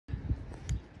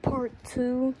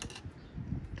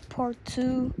part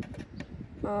two.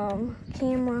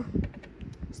 Camera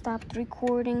stopped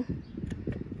recording,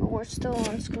 but we're still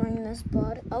unscrewing this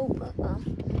bud. Oh, but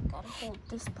gotta hold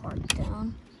this part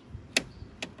down.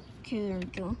 Okay, there we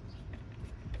go.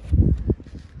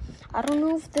 I don't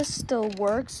know if this still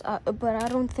works, but I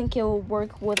don't think it will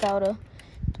work without a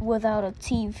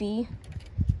TV.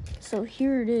 So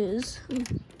here it is.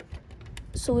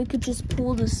 So we could just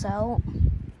pull this out.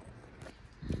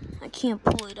 I can't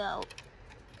pull it out.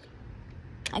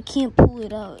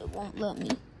 It won't let me.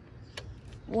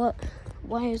 What?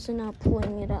 Why is it not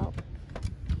pulling it out?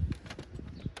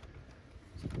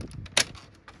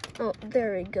 Oh,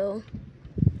 there we go.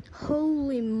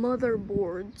 Holy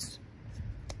motherboards.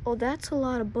 Oh, that's a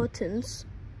lot of buttons.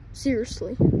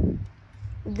 Seriously.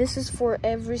 This is for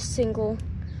every single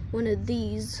one of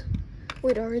these.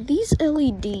 Wait, are these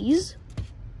LEDs?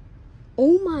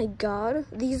 Oh my god,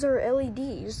 these are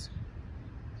LEDs.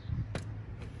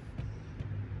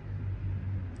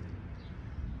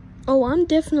 Oh, I'm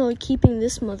definitely keeping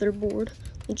this motherboard.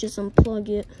 Let me just unplug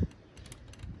it.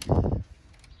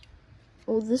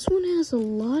 Oh, this one has a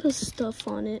lot of stuff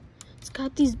on it. It's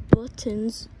got these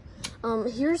buttons.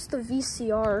 Here's the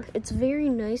VCR. It's very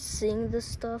nice seeing this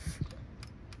stuff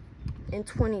in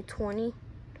 2020.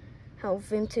 How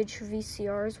vintage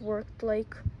VCRs worked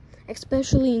like.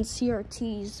 Especially in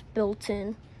CRTs built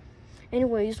in.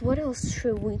 Anyways, what else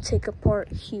should we take apart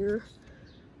here?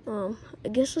 I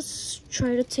guess let's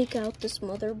try to take out this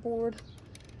motherboard.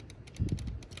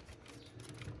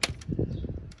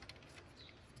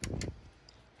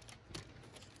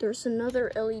 There's another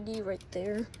LED right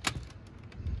there.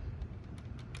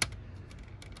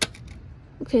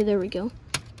 Okay, there we go.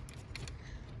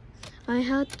 I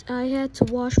had to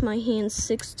wash my hands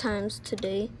 6 times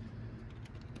today,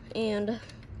 and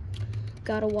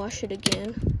gotta wash it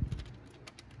again.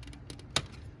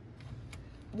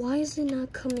 Why is it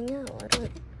not coming out?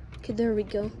 Okay, there we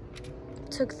go.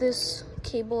 Took this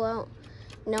cable out.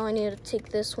 Now I need to take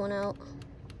this one out.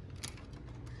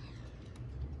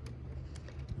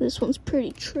 This one's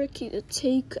pretty tricky to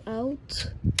take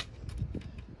out.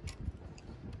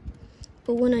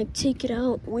 But when I take it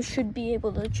out, we should be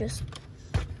able to just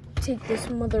take this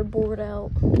motherboard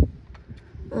out.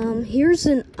 Here's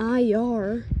an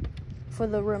IR for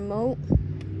the remote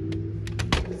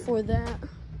for that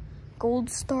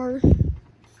GoldStar.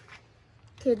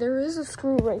 Okay, there is a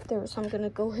screw right there, so I'm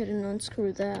gonna go ahead and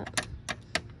unscrew that.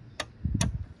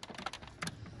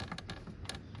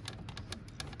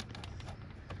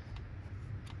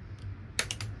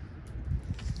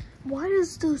 Why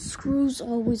does those screws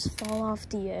always fall off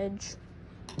the edge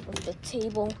of the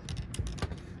table?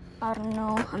 I don't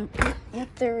know.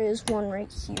 Yep, there is one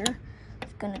right here. I'm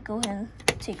gonna go ahead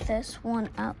and take this one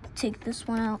out. Take this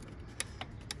one out.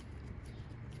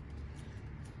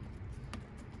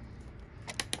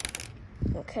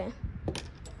 Okay.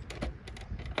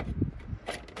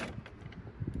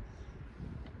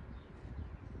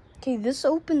 Okay, this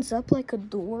opens up like a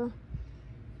door.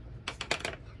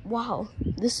 Wow,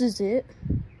 this is it?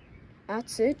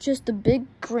 That's it? Just a big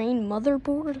green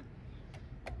motherboard?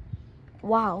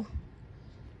 Wow.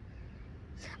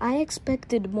 I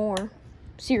expected more.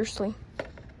 Seriously.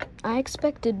 I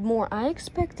expected more. I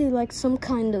expected like some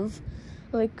kind of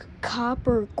like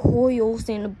copper coils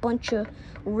and a bunch of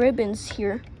ribbons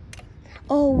here.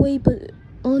 Oh wait, but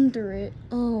under it.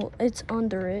 Oh, it's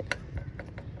under it.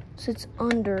 So it's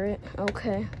under it.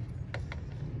 Okay.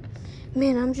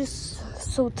 Man, I'm just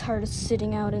so tired of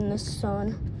sitting out in the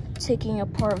sun, taking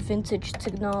apart vintage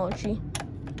technology.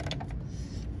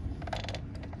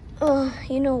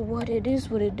 You know what? It is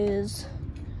what it is.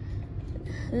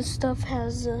 This stuff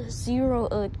has zero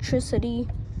electricity.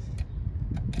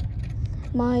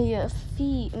 My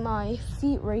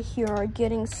feet right here are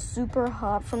getting super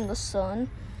hot from the sun,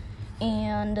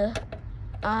 and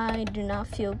I do not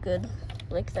feel good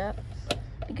like that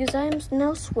because I am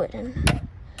now sweating.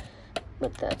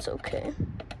 But that's okay.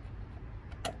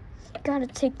 Gotta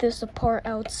take this apart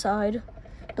outside.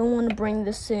 Don't want to bring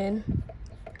this in,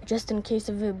 just in case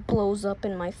if it blows up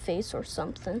in my face or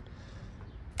something.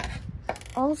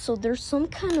 Also, there's some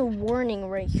kind of warning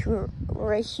right here.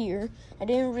 I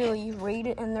didn't really read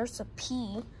it, and there's a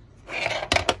P.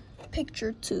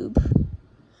 Picture tube.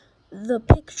 The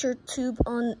picture tube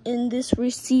in this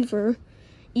receiver,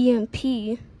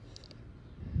 EMP.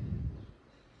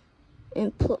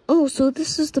 Oh, so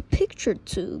this is the picture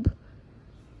tube.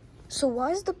 So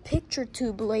why is the picture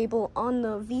tube label on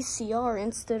the VCR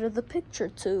instead of the picture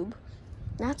tube?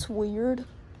 That's weird.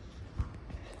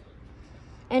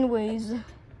 Anyways,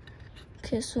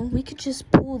 Okay, so we could just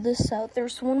pull this out.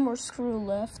 There's one more screw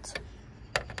left.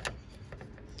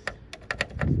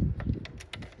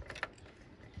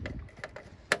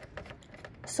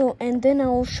 So, and then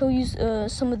I'll show you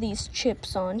some of these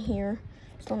chips on here.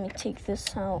 So let me take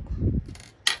this out.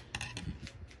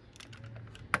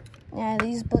 Yeah,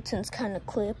 these buttons kind of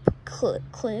click.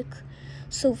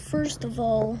 So first of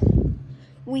all,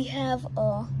 we have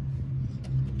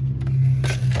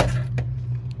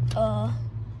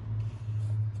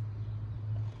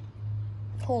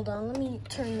hold on, let me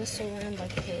turn this around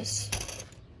like this.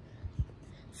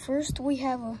 First, we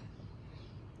have a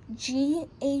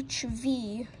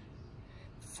GHV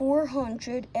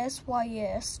 400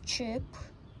 SYS chip.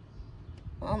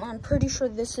 I'm pretty sure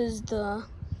this is the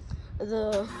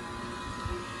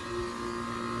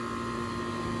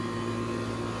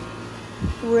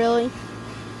really?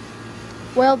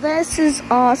 Well, this is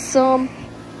awesome.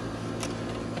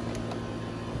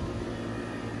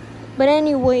 But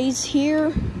anyways,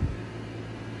 here,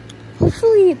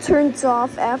 hopefully it turns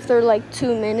off after like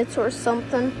 2 minutes or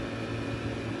something.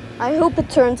 I hope it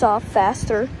turns off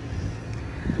faster.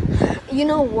 You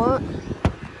know what?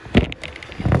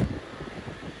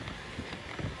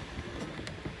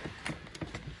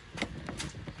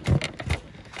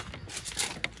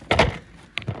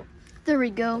 There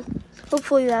we go.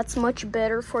 Hopefully that's much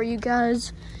better for you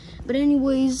guys. But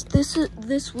anyways, this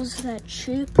was that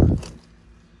chip.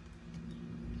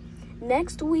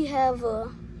 Next we have what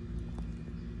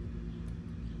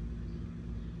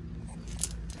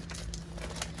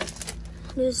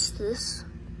is this?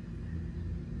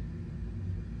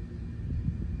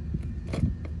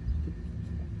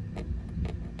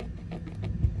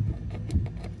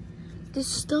 This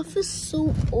stuff is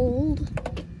so old,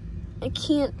 I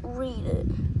can't read it.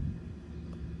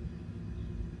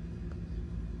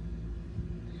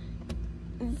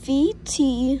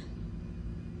 VT.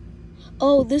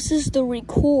 Oh, this is the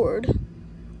record.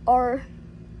 Our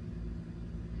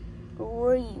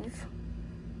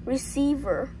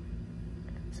receiver.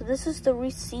 So this is the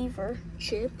receiver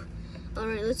chip.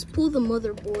 Alright, let's pull the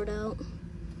motherboard out.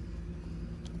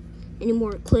 Any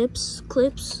more clips?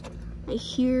 I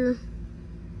hear.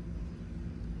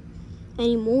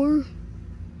 Any more?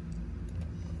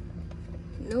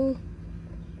 No.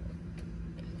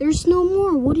 There's no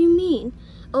more. What do you mean?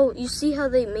 Oh, you see how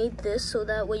they made this so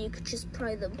that way you could just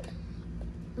pry them.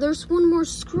 There's one more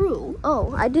screw.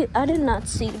 Oh, I did not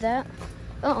see that.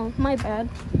 Uh-oh, my bad.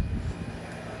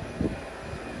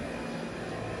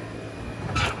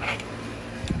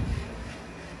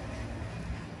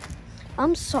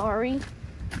 I'm sorry.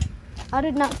 I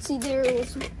did not see there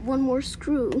was one more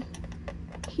screw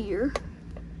here.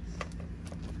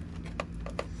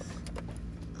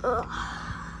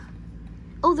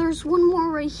 Oh, there's one more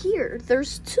right here.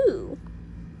 There's two.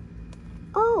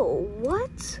 Oh,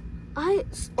 what? I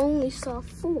only saw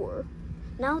 4.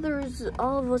 Now there's,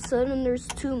 all of a sudden, there's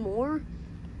 2 more.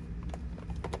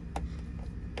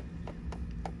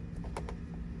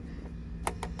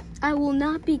 I will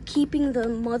not be keeping the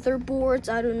motherboards.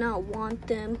 I do not want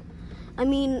them. I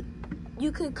mean,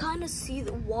 you could kind of see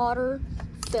the water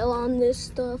fell on this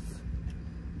stuff.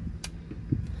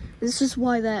 This is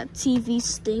why that TV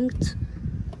stinked.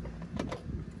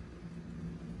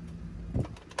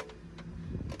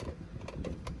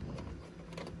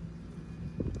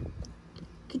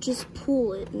 Could just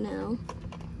pull it now.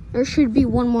 There should be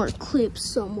one more clip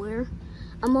somewhere.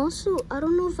 I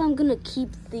don't know if I'm gonna keep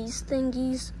these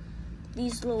thingies,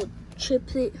 these little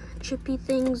chippy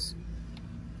things.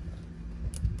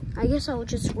 I guess I'll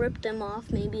just rip them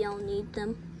off. Maybe I'll need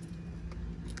them.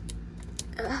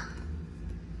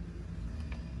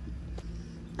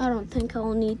 I don't think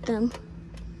I'll need them.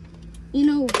 You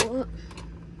know what?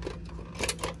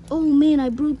 Oh man, I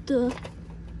broke the...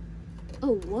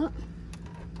 Oh, what?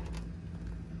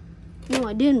 No,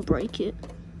 I didn't break it.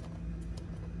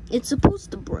 It's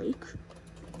supposed to break.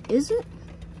 Is it?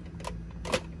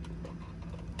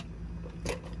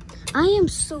 I am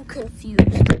so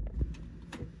confused.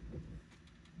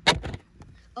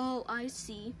 Oh, I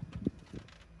see.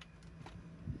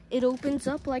 It opens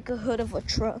up like a hood of a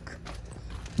truck.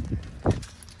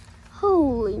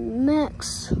 Holy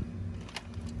Max.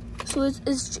 So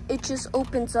it just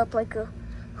opens up like a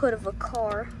hood of a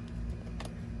car.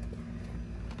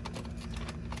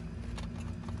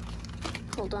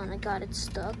 Hold on, I got it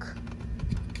stuck.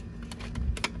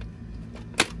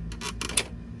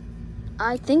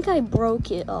 I think I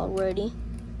broke it already.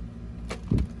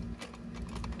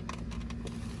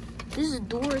 This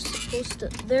door is supposed to...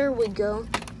 There we go.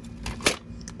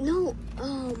 No.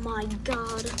 Oh my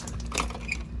god.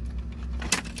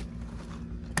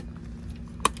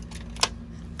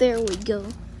 There we go.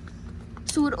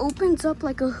 So it opens up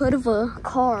like a hood of a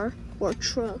car or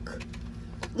truck.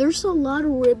 There's a lot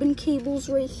of ribbon cables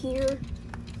right here.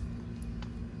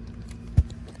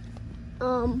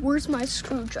 Where's my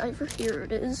screwdriver? Here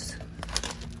it is.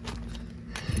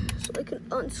 So I can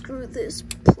unscrew this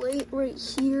plate right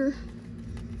here.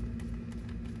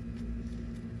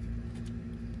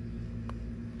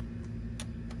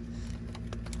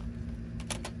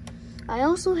 I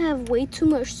also have way too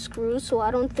much screws, so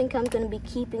I don't think I'm gonna be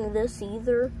keeping this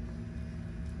either.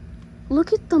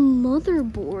 Look at the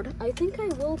motherboard. I think I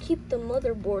will keep the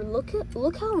motherboard.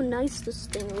 Look how nice this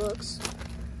thing looks.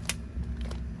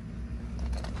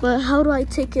 But how do I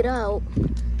take it out?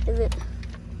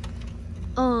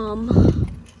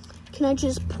 Can I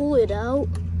just pull it out?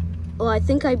 Oh, I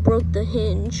think I broke the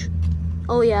hinge.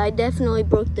 Oh yeah, I definitely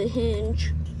broke the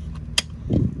hinge.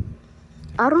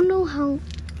 I don't know how.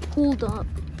 Hold up.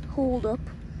 Hold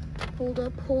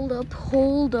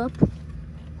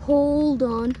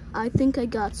on. I think I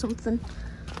got something.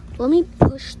 Let me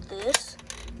push this.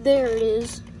 There it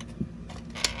is.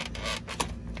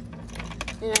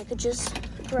 And I could just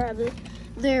grab it.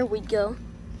 There we go.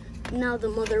 Now the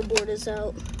motherboard is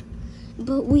out.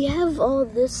 But we have all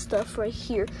this stuff right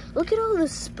here. Look at all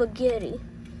this spaghetti.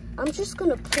 I'm just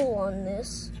gonna pull on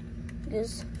this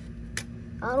because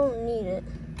I don't need it.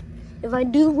 If I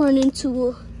do run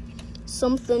into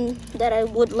something that I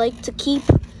would like to keep,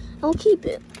 I'll keep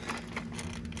it.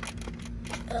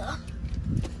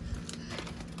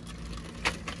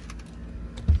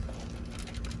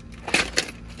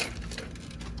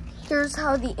 Here's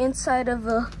how the inside of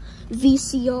a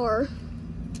VCR,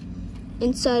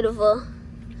 inside of a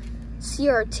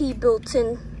CRT,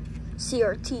 built-in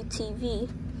CRT TV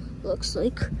looks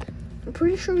like. I'm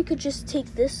pretty sure we could just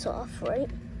take this off,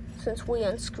 right? Since we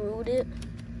unscrewed it.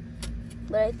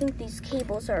 But I think these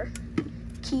cables are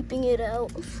keeping it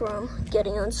out from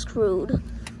getting unscrewed,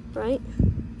 right?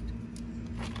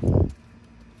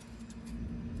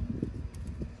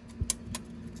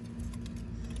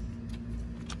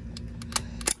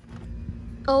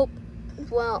 Oh,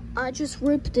 well, I just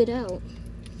ripped it out.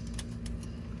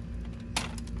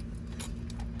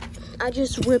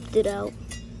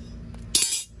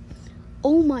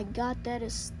 Oh my God, that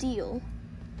is steel.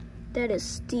 That is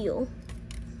steel.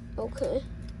 Okay.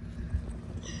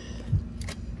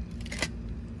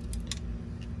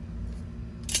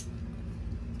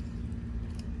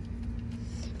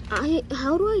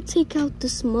 How do I take out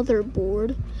this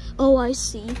motherboard? Oh, I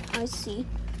see.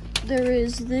 There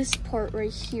is this part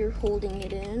right here holding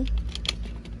it in.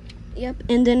 Yep,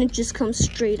 and then it just comes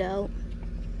straight out.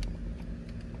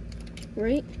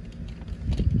 Right?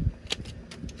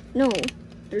 No,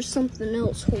 there's something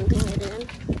else holding it in.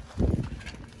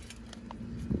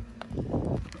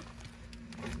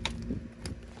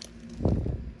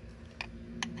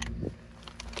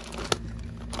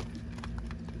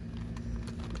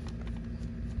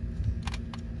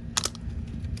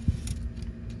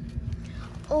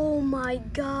 Oh my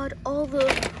God, all the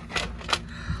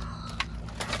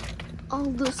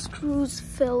screws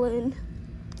fell in.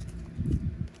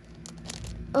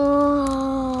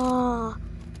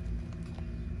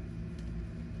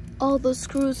 All the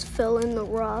screws fell in the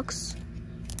rocks.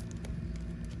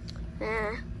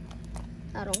 I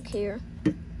don't care.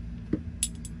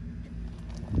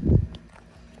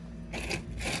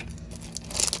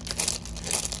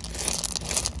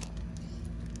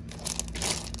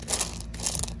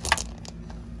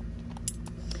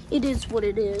 It is what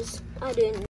it is. I didn't